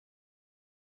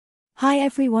Hi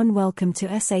everyone, welcome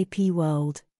to SAP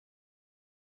World.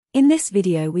 In this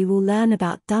video we will learn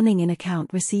about dunning in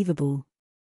account receivable.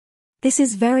 This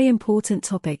is very important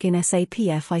topic in SAP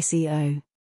FICO.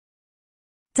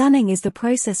 Dunning is the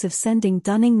process of sending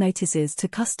dunning notices to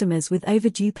customers with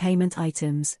overdue payment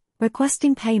items,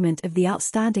 requesting payment of the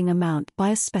outstanding amount by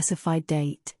a specified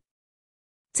date.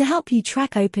 To help you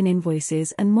track open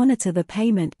invoices and monitor the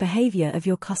payment behavior of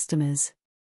your customers.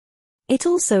 It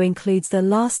also includes the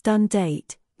last done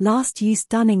date, last use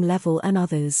dunning level and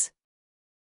others.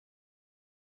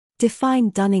 Define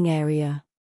dunning area.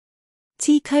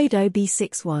 T-code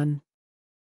OB61.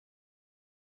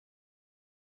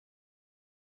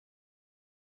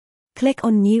 Click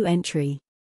on New Entry.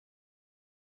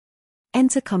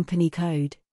 Enter company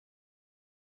code.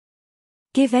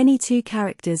 Give any 2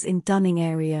 characters in dunning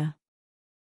area.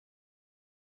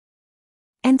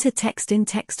 Enter text in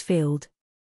text field.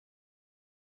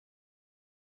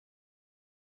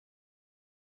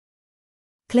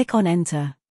 Click on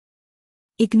Enter.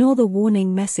 Ignore the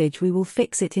warning message, we will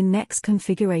fix it in next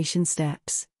configuration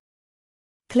steps.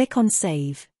 Click on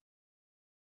Save.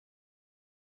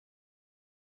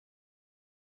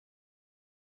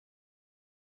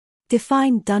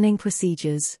 Define dunning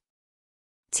procedures.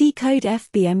 T-code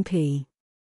FBMP.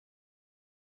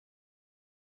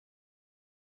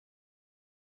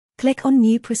 Click on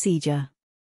New Procedure.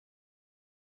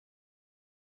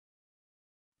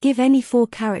 Give any 4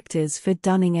 characters for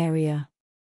dunning area.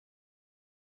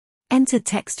 Enter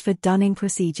text for dunning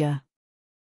procedure.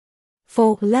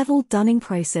 For level dunning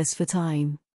process for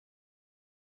time.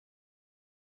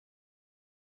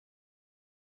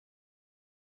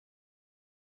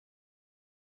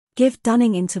 Give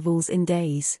dunning intervals in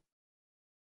days.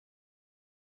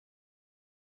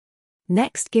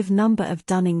 Next, give number of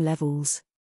dunning levels.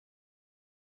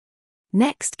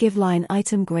 Next, give line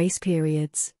item grace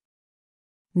periods.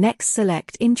 Next,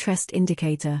 select interest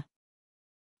indicator.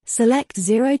 Select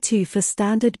 02 for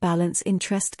standard balance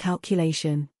interest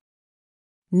calculation.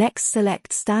 Next,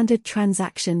 select standard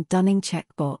transaction dunning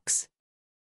checkbox.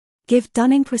 Give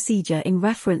dunning procedure in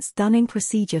reference dunning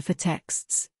procedure for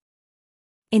texts.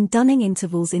 In dunning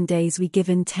intervals in days we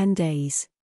given 10 days.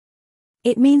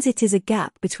 It means it is a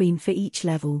gap between for each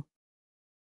level.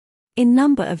 In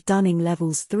number of dunning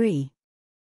levels 3.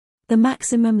 The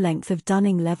maximum length of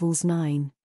dunning levels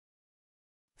 9.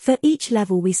 For each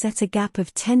level we set a gap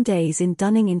of 10 days in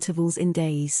dunning intervals in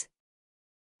days.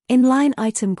 In line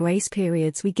item grace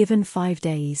periods we given 5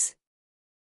 days.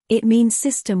 It means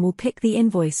system will pick the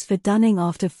invoice for dunning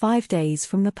after 5 days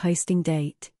from the posting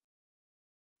date.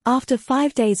 After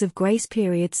 5 days of grace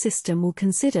period, system will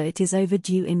consider it is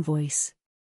overdue invoice.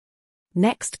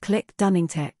 Next, click dunning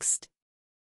text.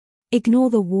 Ignore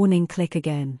the warning, click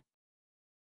again.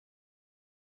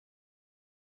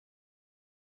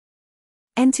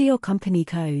 Enter your company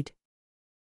code.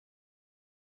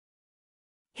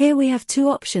 Here we have 2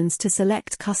 options to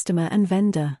select customer and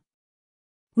vendor.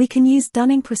 We can use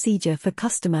dunning procedure for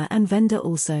customer and vendor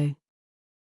also.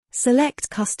 Select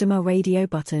customer radio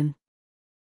button.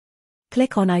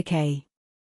 Click on OK.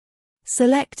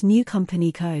 Select new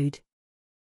company code.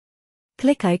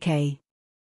 Click OK.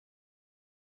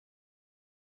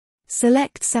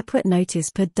 Select separate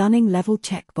notice per dunning level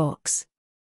checkbox.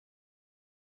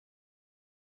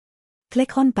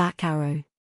 Click on back arrow.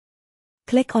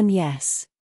 Click on Yes.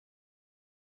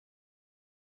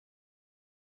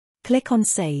 Click on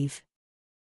Save.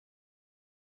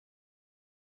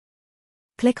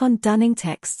 Click on Dunning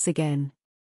Texts again.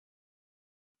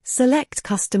 Select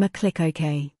Customer, click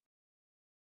OK.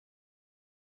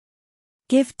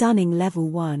 Give Dunning Level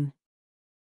 1.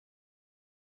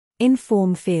 In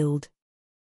Form field.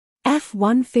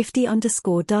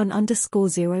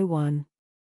 F150_done_01.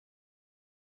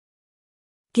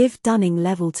 Give Dunning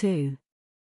Level 2.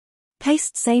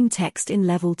 Paste same text in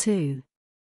Level 2.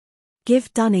 Give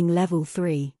Dunning Level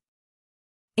 3.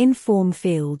 In Form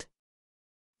field.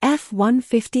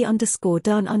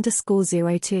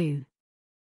 F150_done_02.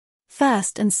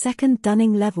 First and second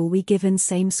dunning level we given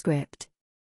same script.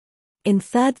 In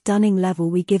third dunning level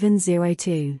we given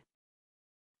 02.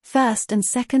 First and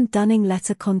second dunning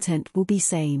letter content will be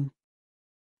same.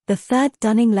 The third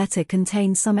dunning letter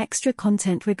contains some extra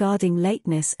content regarding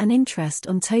lateness and interest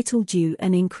on total due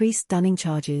and increased dunning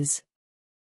charges.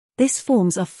 This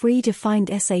forms are free defined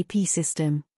SAP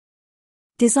system.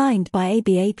 Designed by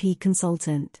FBMP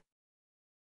consultant.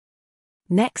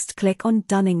 Next, click on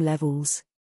Dunning Levels.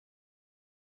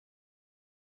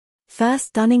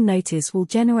 First dunning notice will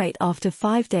generate after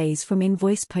 5 days from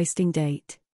invoice posting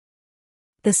date.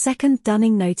 The second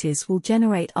dunning notice will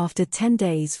generate after 10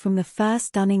 days from the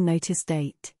first dunning notice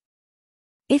date.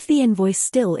 if the invoice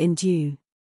still in due.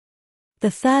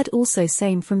 The third also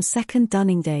same from second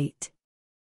dunning date.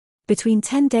 Between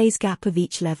 10 days gap of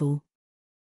each level.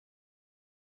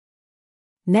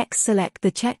 Next select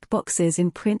the check boxes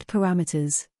in print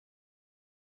parameters.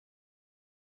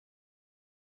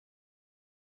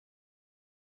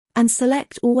 And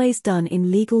select always done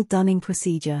in legal dunning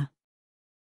procedure.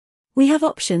 We have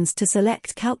options to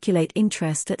select calculate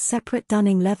interest at separate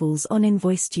dunning levels on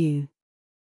invoice due.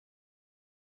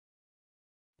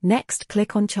 Next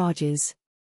click on charges.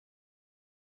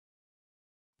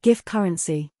 Give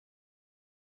currency.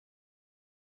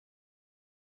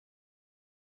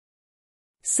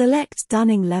 Select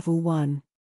dunning level 1.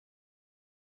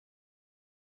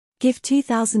 Give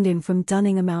 2000 in from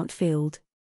dunning amount field.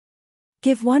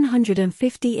 Give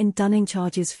 150 in dunning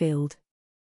charges field.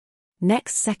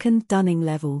 Next second dunning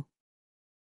level.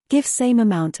 Give same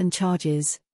amount and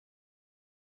charges.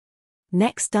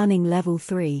 Next dunning level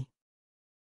 3.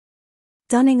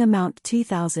 Dunning amount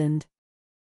 2000.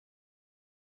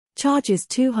 Charges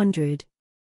 200.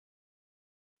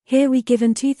 Here we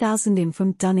given 2000 in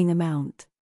from dunning amount.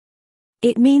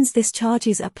 It means this charge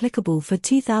is applicable for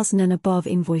 2000 and above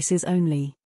invoices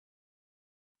only.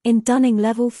 In dunning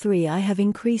level 3 I have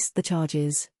increased the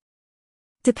charges.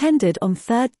 Depended on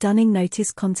third dunning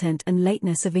notice content and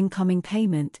lateness of incoming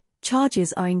payment,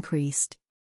 charges are increased.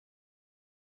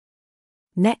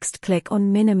 Next click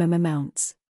on minimum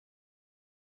amounts.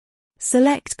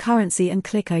 Select currency and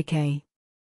click OK.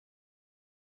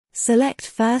 Select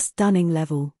first dunning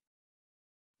level.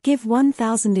 Give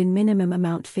 1000 in minimum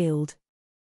amount field.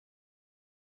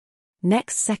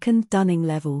 Next second dunning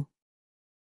level.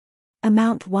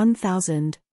 Amount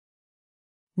 1000.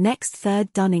 Next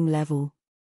third dunning level.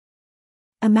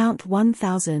 Amount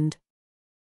 1000.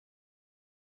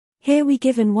 Here we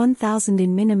given 1000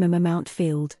 in minimum amount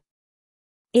field.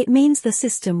 It means the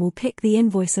system will pick the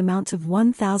invoice amount of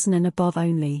 1000 and above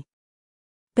only.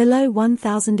 Below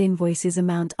 1000 invoices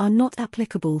amount are not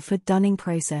applicable for dunning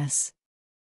process.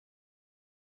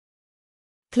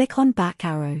 Click on back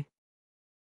arrow.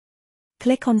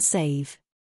 Click on save.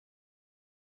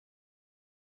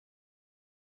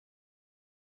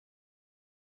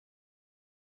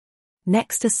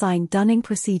 Next assign dunning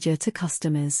procedure to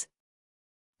customers.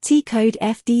 T-code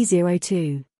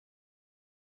FD02.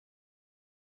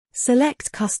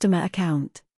 Select customer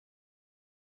account.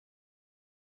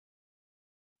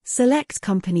 Select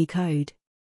company code.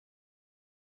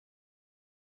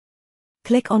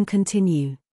 Click on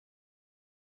continue.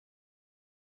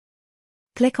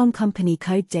 Click on company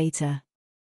code data.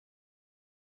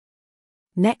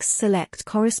 Next select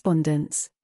correspondence.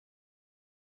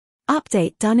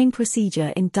 Update dunning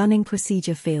procedure in dunning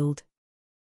procedure field.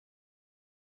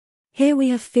 Here we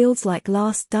have fields like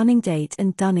last dunning date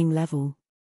and dunning level.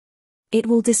 It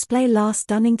will display last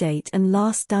dunning date and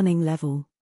last dunning level.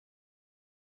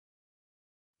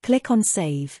 Click on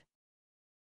save.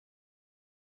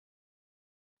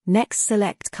 Next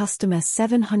select customer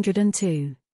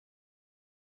 702.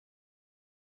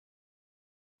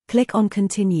 Click on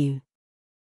continue.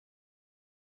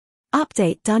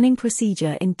 Update dunning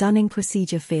procedure in dunning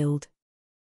procedure field.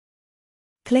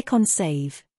 Click on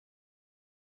save.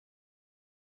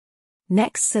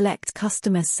 Next select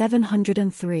customer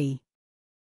 703.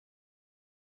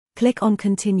 Click on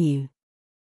continue.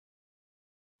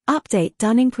 Update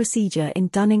dunning procedure in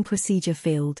dunning procedure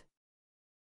field.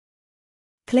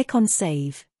 Click on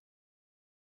save.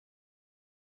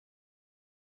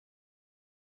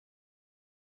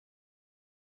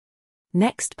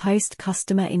 Next post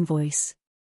customer invoice.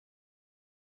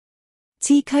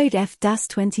 T-code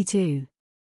F-22.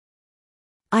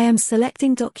 I am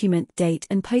selecting document date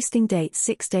and posting date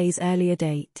 6 days earlier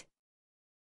date.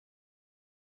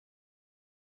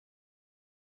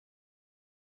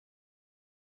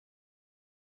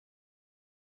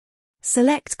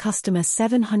 Select customer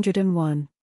 701.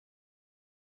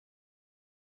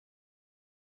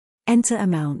 Enter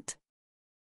amount.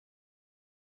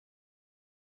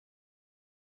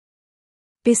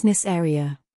 Business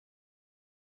area.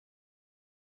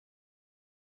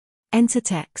 Enter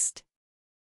text.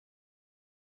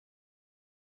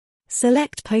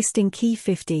 Select posting key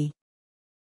 50.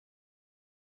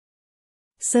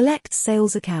 Select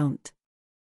sales account.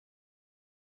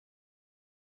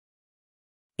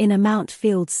 In amount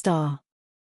field star.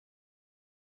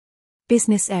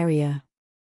 Business area.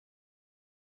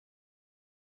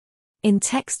 In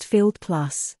text field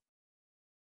plus.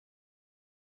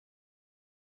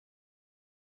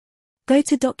 Go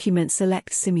to document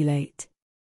select simulate.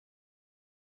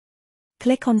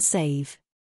 Click on save.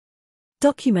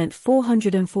 Document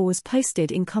 404 was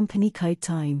posted in company code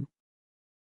time.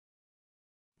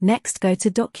 Next, go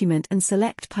to Document and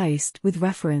select Post with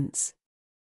reference.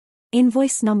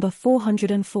 Invoice number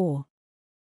 404.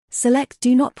 Select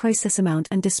Do Not Process Amount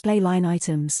and display line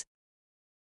items.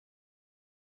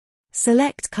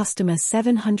 Select Customer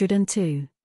 702.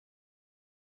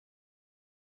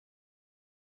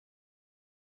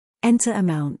 Enter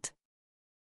amount.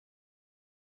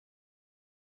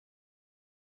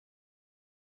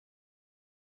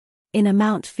 In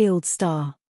Amount field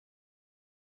star.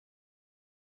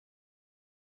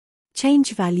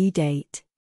 Change value date.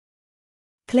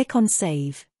 Click on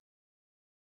Save.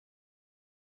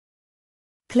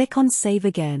 Click on Save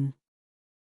again.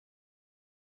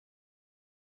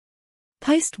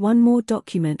 Post one more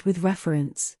document with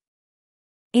reference.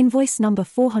 Invoice number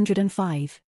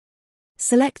 405.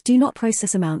 Select Do Not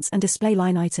Process Amounts and display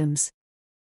line items.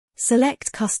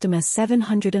 Select Customer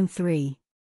 703.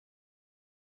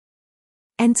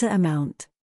 Enter amount.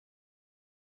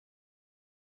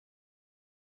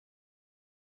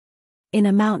 In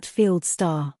Amount field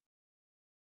star.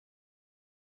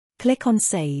 Click on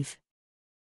Save.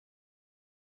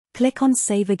 Click on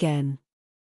Save again.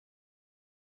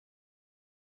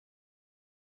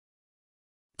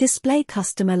 Display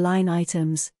customer line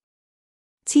items.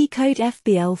 T-code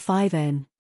FBL5N.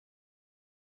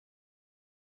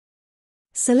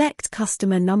 Select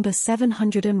customer number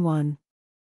 701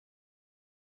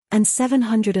 and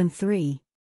 703.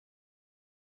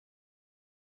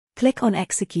 Click on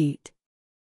Execute.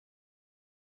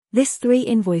 These three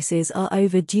invoices are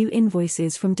overdue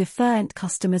invoices from deferent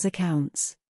customers'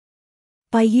 accounts.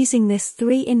 By using these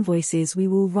three invoices, we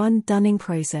will run dunning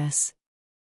process.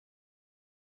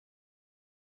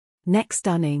 Next,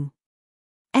 dunning.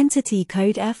 Entity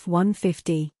code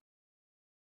F150.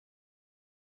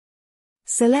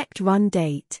 Select Run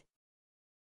Date.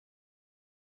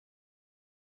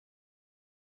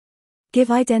 Give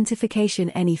identification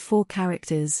any 4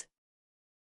 characters.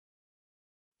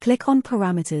 Click on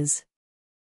Parameters.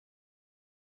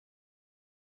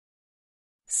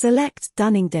 Select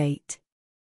Dunning Date.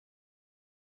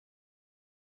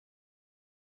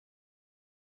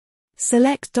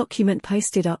 Select Document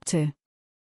posted up to.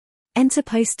 Enter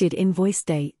posted invoice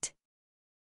date.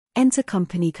 Enter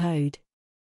company code.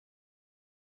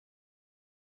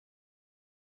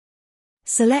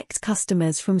 Select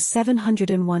customers from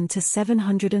 701 to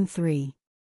 703.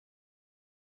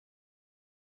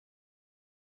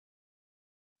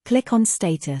 Click on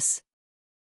Status.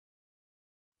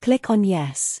 Click on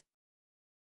Yes.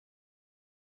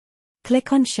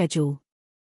 Click on Schedule.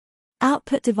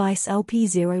 Output device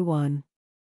LP01.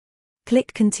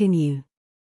 Click Continue.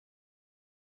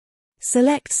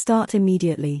 Select Start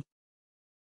immediately.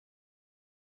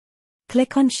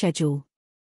 Click on Schedule.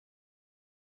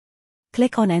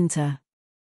 Click on Enter.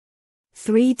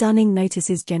 3 dunning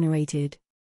notices generated.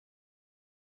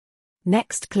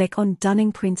 Next, click on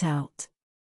Dunning Printout.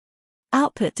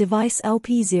 Output device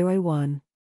LP01.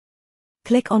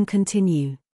 Click on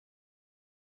Continue.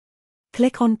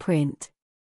 Click on Print.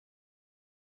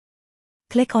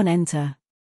 Click on Enter.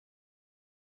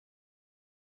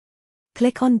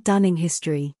 Click on Dunning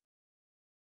History.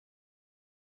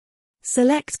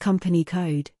 Select Company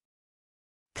Code.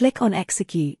 Click on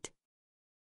Execute.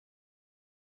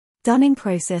 Dunning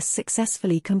process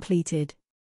successfully completed.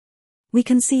 We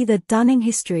can see the dunning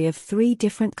history of 3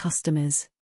 different customers.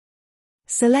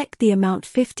 Select the amount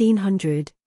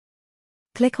 1500.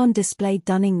 Click on Display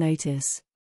Dunning Notice.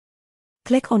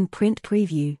 Click on Print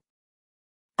Preview.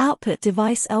 Output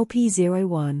device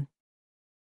LP01.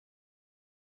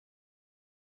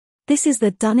 This is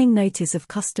the dunning notice of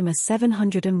customer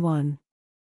 701.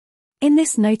 In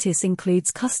this notice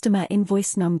includes customer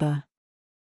invoice number.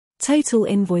 Total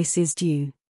invoices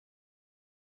due.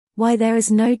 Why there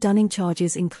is no dunning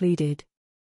charges included.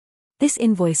 This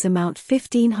invoice amount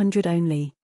 1500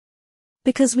 only.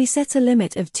 Because we set a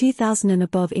limit of 2000 and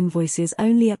above invoices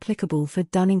only applicable for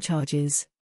dunning charges.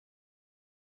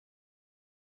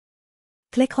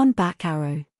 Click on back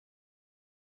arrow.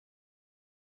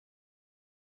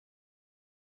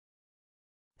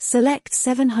 Select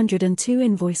 702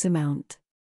 invoice amount.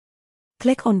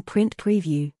 Click on Print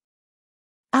Preview.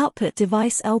 Output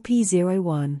device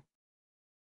LP01.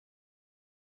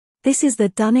 This is the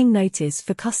dunning notice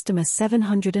for customer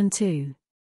 702.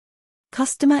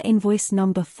 Customer invoice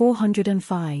number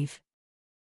 405.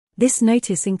 This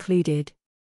notice included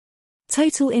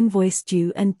total invoice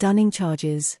due and dunning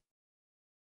charges.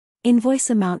 Invoice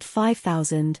amount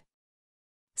 5000.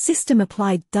 System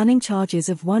applied dunning charges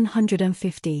of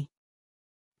 150.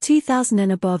 2000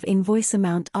 and above invoice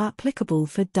amount are applicable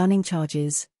for dunning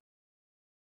charges.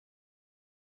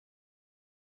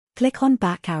 Click on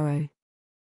back arrow.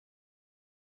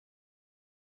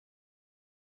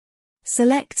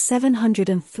 Select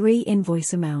 703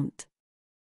 invoice amount.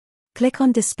 Click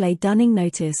on Display Dunning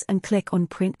Notice and click on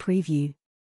Print Preview.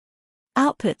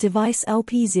 Output device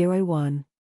LP01.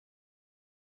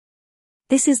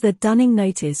 This is the Dunning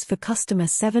Notice for customer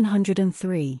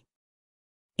 703.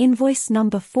 Invoice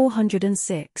number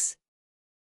 406.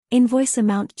 Invoice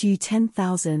amount due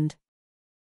 10,000.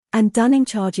 And dunning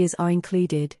charges are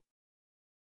included.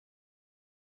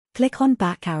 Click on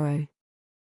back arrow.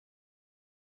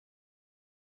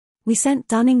 We sent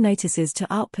dunning notices to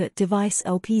output device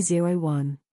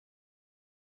LP01.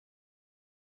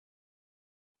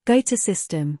 Go to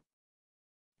System.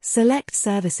 Select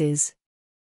Services.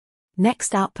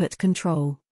 Next Output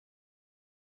Control.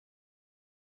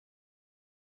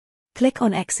 Click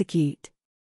on Execute.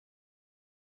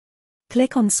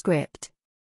 Click on Script.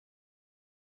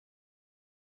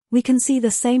 We can see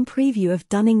the same preview of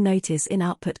dunning notice in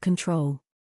Output Control.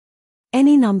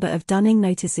 Any number of dunning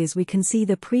notices we can see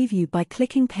the preview by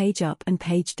clicking Page Up and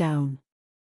Page Down.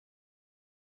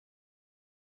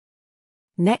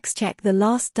 Next, check the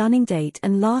last dunning date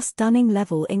and last dunning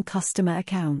level in customer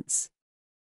accounts.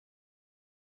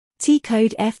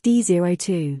 T-code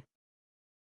FD02.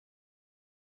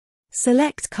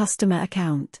 Select Customer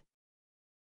Account.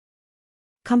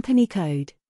 Company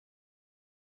code.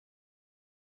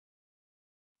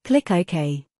 Click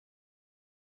OK.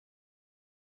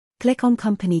 Click on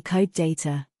Company Code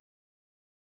Data.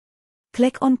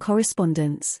 Click on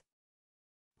Correspondence.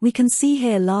 We can see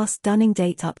here last dunning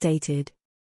date updated.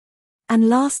 And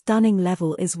last dunning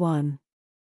level is 1.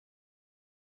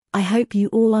 I hope you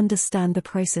all understand the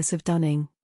process of dunning.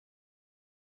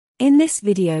 In this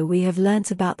video we have learnt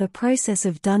about the process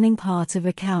of dunning part of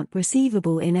account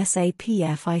receivable in SAP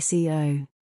FICO.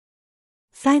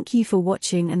 Thank you for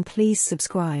watching and please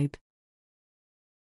subscribe.